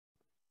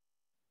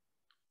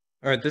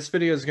All right, this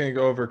video is going to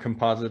go over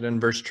composite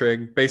inverse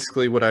trig.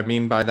 Basically, what I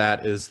mean by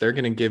that is they're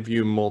going to give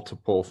you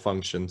multiple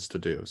functions to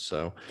do.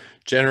 So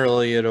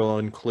generally, it'll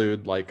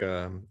include like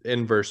a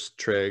inverse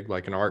trig,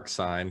 like an arc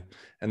sine,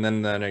 and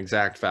then an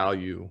exact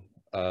value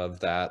of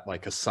that,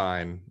 like a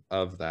sine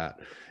of that.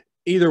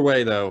 Either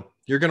way, though,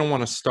 you're going to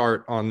want to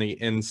start on the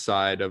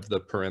inside of the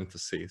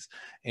parentheses.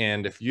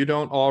 And if you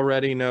don't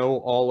already know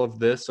all of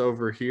this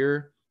over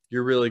here,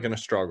 you're really going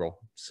to struggle.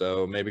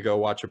 So maybe go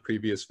watch a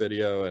previous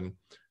video and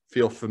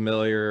feel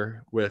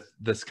familiar with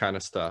this kind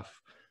of stuff.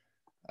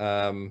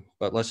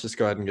 But let's just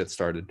go ahead and get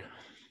started.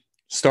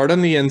 Start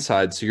on the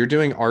inside. So you're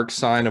doing arc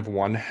sine of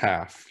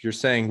 1/2. You're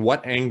saying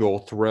what angle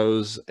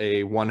throws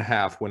a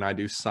 1/2 when I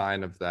do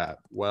sine of that?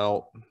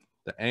 Well,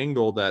 the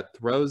angle that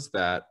throws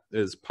that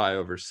is pi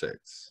over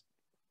 6.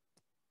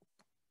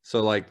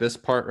 So like this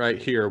part right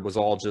here was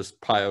all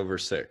just pi over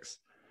 6.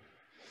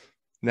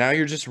 Now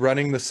you're just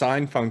running the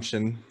sine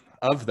function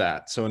of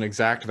that. So an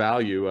exact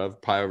value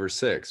of pi over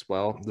 6.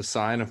 Well, the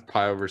sine of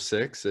pi over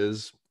 6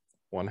 is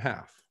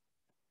 1/2.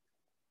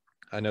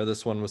 I know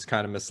this one was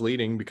kind of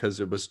misleading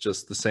because it was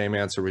just the same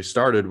answer we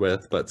started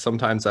with, but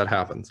sometimes that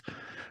happens.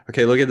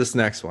 Okay, look at this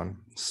next one.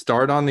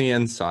 Start on the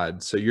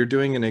inside. So you're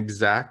doing an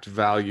exact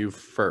value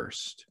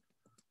first.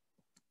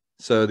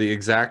 So the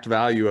exact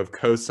value of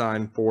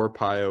cosine 4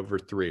 pi over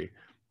 3.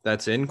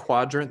 That's in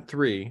quadrant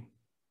 3.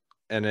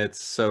 And it's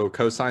so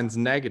cosine's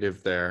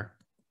negative there.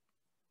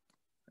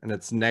 And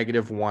it's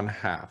negative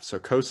 1/2. So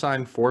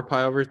cosine 4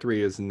 pi over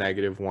 3 is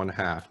negative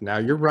 1/2. Now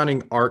you're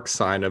running arc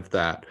sine of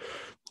that.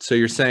 So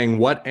you're saying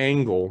what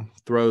angle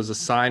throws a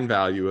sine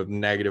value of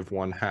negative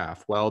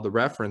 1/2? Well, the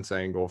reference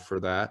angle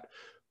for that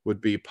would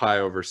be pi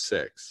over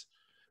 6.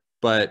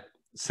 But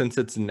since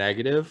it's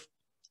negative,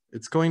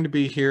 it's going to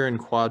be here in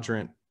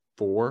quadrant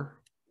 4.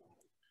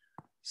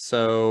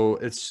 So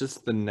it's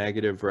just the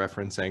negative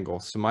reference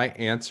angle. So my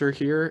answer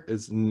here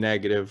is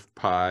negative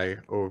pi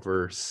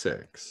over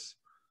 6.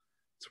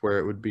 It's where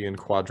it would be in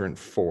quadrant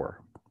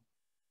 4.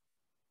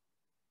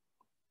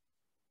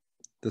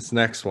 This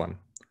next one,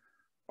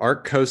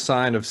 arc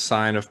cosine of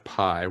sine of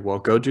pi. Well,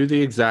 go do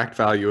the exact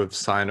value of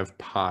sine of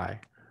pi.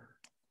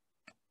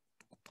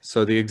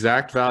 So the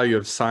exact value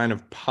of sine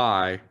of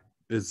pi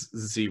is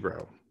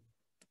 0.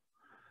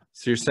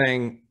 So you're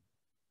saying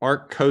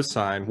arc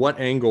cosine, what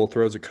angle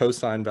throws a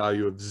cosine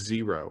value of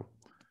 0?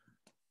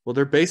 Well,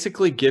 they're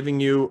basically giving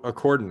you a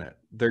coordinate.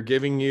 They're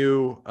giving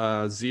you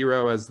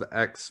 0 as the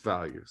x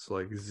value. So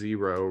like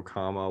 0,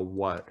 comma,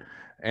 what?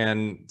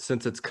 And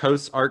since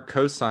it's arc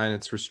cosine,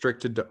 it's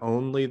restricted to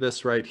only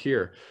this right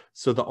here.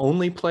 So the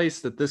only place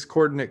that this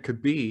coordinate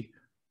could be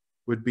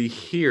would be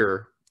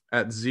here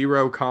at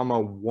 0, comma,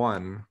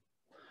 1.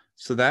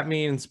 So that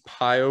means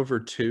pi over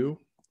 2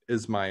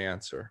 is my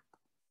answer.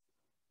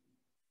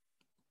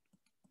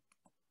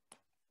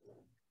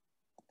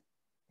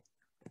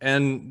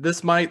 And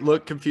this might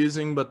look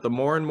confusing, but the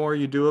more and more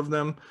you do of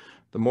them,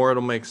 the more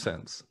it'll make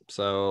sense.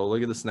 So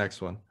look at this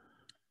next one.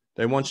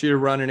 They want you to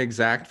run an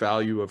exact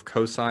value of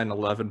cosine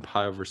 11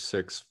 pi over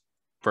 6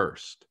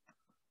 first.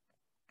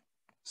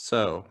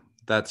 So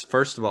that's,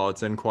 first of all,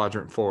 it's in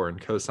quadrant 4 and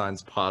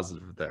cosine's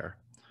positive there.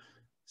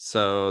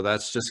 So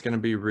that's just going to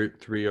be root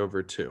 3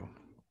 over 2.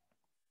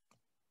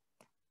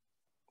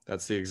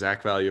 That's the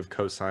exact value of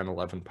cosine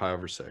 11 pi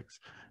over 6.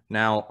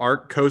 Now,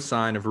 arc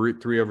cosine of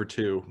root 3 over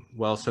 2,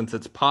 well, since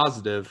it's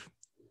positive,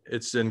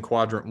 it's in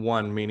quadrant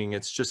 1, meaning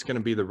it's just going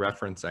to be the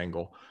reference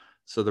angle.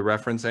 So the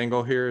reference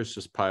angle here is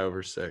just pi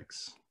over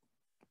 6.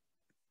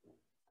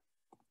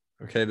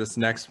 Okay, this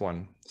next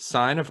one,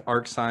 sine of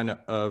arc sine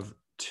of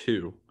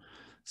 2.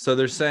 So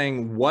they're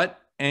saying what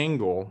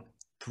angle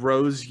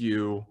throws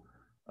you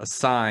a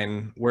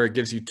sine where it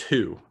gives you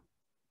 2?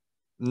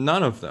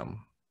 None of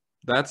them.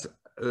 That's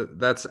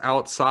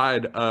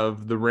outside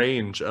of the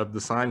range of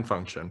the sine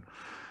function.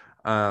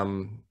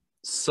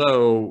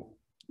 So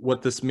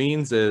what this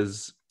means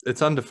is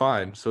it's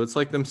undefined. So it's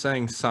like them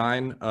saying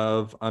sine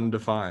of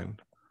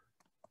undefined.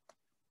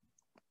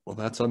 Well,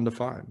 that's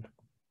undefined.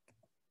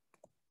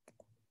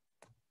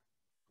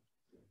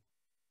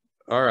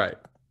 All right,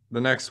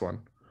 the next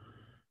one.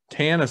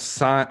 Tan of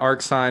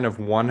arc sine of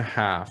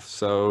 1/2.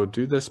 So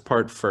do this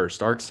part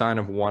first. Arc sine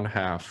of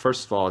 1/2.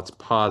 First of all, it's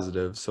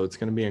positive, so it's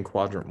going to be in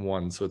quadrant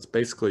 1. So it's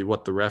basically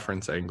what the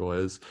reference angle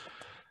is.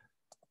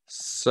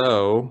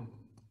 So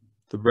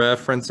the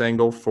reference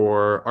angle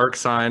for arc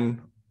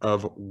sine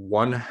of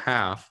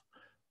 1/2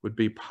 would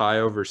be pi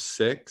over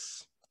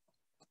 6.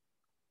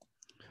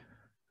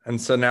 And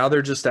so now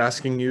they're just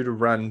asking you to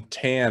run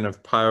tan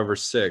of pi over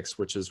 6,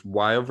 which is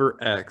y over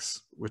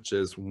x, which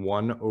is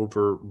 1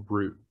 over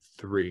root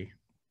 3.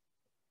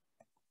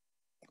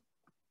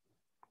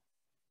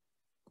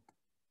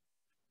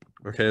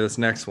 Okay, this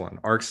next one,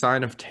 arc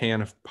sine of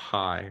tan of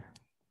pi.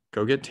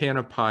 Go get tan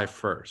of pi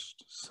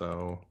first.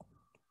 So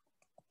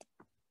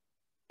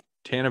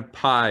tan of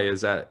pi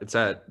is it's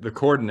at the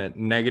coordinate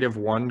negative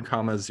 1,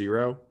 comma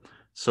 0.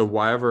 So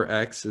y over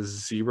x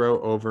is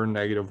 0 over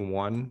negative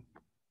 1,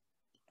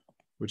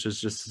 which is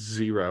just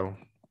 0.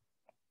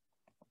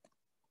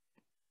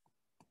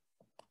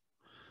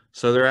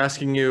 So they're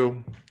asking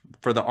you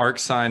for the arc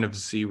sine of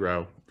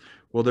 0.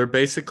 Well, they're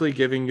basically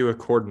giving you a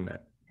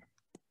coordinate.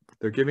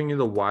 They're giving you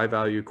the y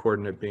value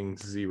coordinate being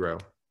 0.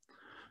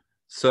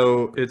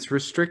 So it's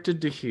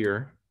restricted to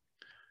here.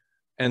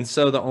 And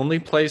so the only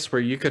place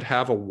where you could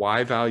have a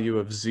y value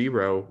of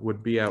 0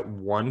 would be at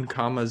 1,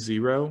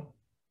 0.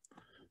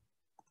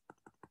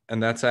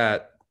 And that's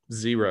at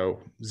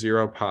 0,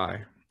 0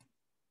 pi.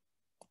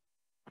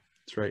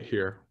 It's right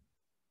here.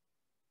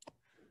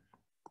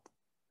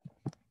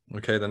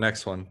 Okay, the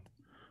next one.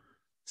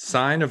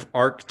 Sine of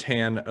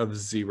arctan of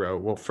 0.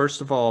 Well,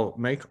 first of all,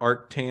 make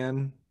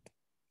arctan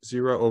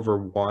 0 over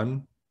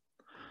 1.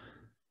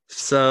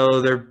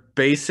 So they're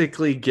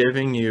basically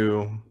giving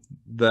you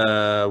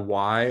the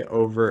y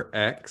over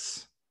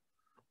x.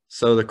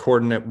 So the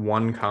coordinate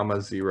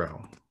 1,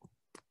 0.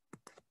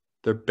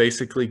 They're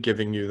basically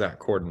giving you that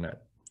coordinate.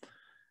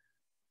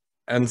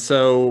 And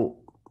so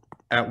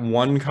at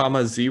 1,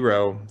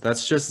 0,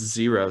 that's just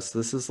 0. So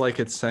this is like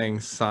it's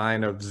saying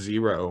sine of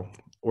 0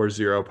 or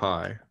 0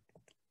 pi.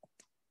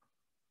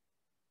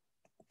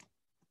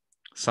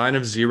 Sine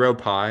of 0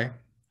 pi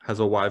has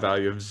a y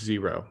value of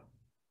 0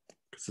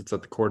 because it's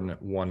at the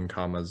coordinate 1,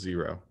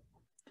 0.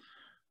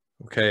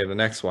 Okay, the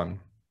next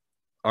one.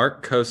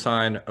 Arc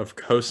cosine of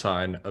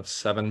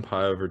 7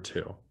 pi over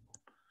 2.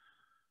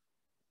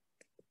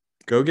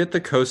 Go get the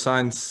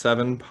cosine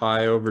 7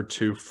 pi over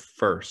 2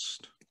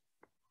 first.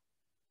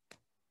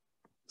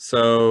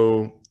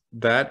 So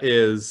that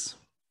is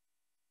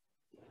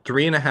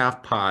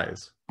 3.5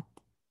 pi's.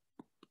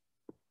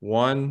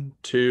 1,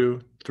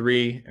 2,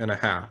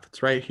 3.5.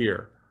 It's right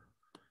here.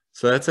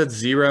 So that's at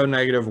 0,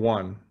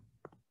 -1.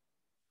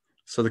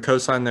 So the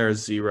cosine there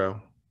is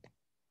 0.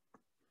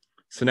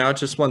 So now it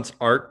just wants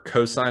arc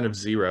cosine of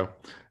 0.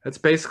 That's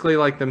basically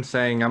like them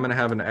saying, I'm going to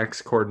have an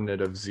x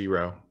coordinate of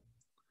 0.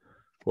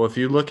 Well, if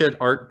you look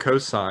at arc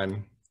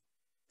cosine,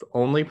 the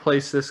only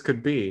place this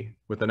could be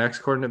with an x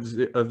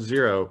coordinate of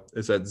 0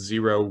 is at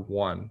 0,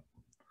 1.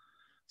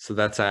 So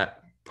that's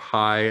at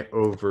pi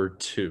over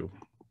 2.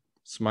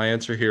 So my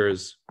answer here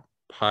is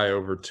pi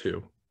over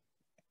 2.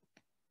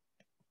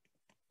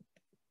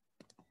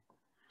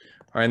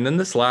 All right, and then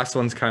this last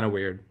one's kind of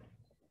weird.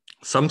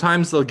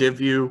 Sometimes they'll give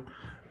you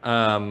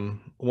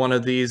one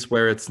of these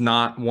where it's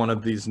not one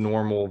of these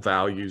normal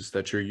values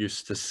that you're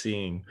used to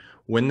seeing.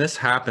 When this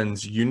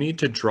happens, you need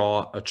to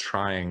draw a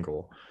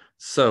triangle.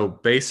 So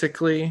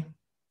basically,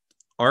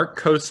 arc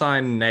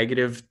cosine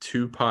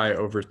 -2 pi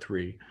over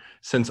 3.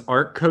 Since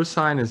arc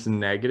cosine is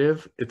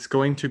negative, it's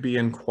going to be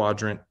in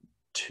quadrant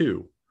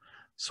 2.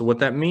 So what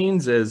that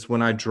means is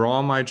when I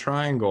draw my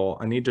triangle,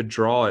 I need to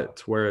draw it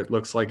to where it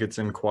looks like it's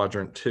in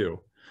quadrant 2.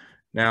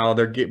 Now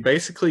they're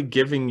basically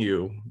giving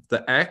you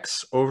the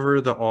x over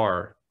the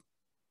r.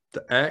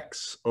 The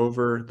x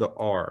over the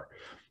r.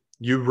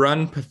 You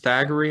run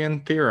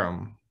Pythagorean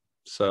theorem.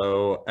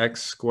 So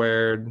x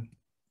squared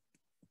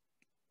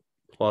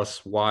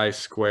plus y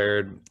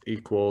squared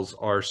equals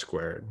r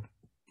squared.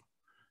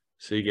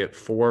 So you get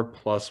 4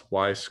 plus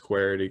y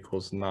squared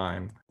equals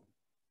 9.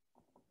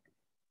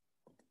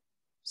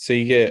 So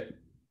you get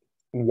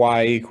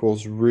y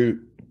equals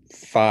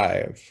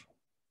 √5.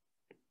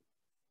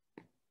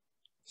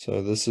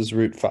 So this is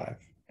 √5.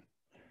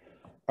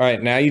 All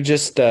right, now you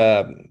just,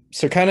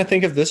 so kind of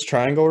think of this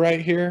triangle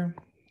right here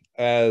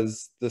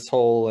as this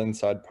whole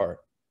inside part.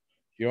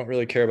 You don't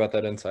really care about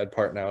that inside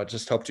part now. It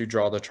just helped you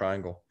draw the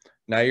triangle.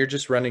 Now you're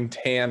just running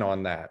tan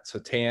on that. So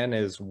tan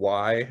is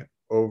y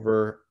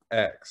over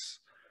x.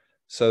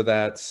 So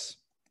that's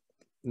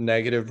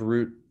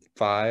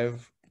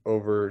 -√5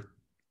 over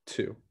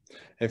 2.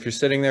 If you're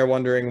sitting there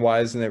wondering why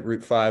isn't it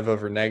 √5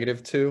 over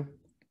 -2,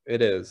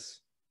 it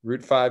is.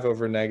 √5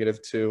 over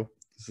 -2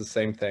 is the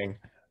same thing.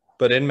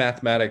 But in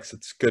mathematics,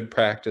 it's good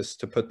practice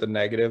to put the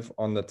negative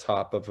on the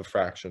top of a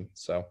fraction.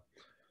 So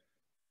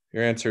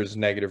your answer is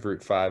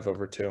 -√5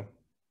 over 2.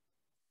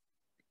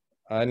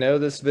 I know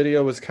this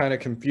video was kind of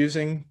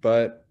confusing,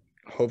 but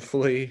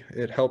hopefully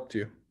it helped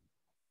you.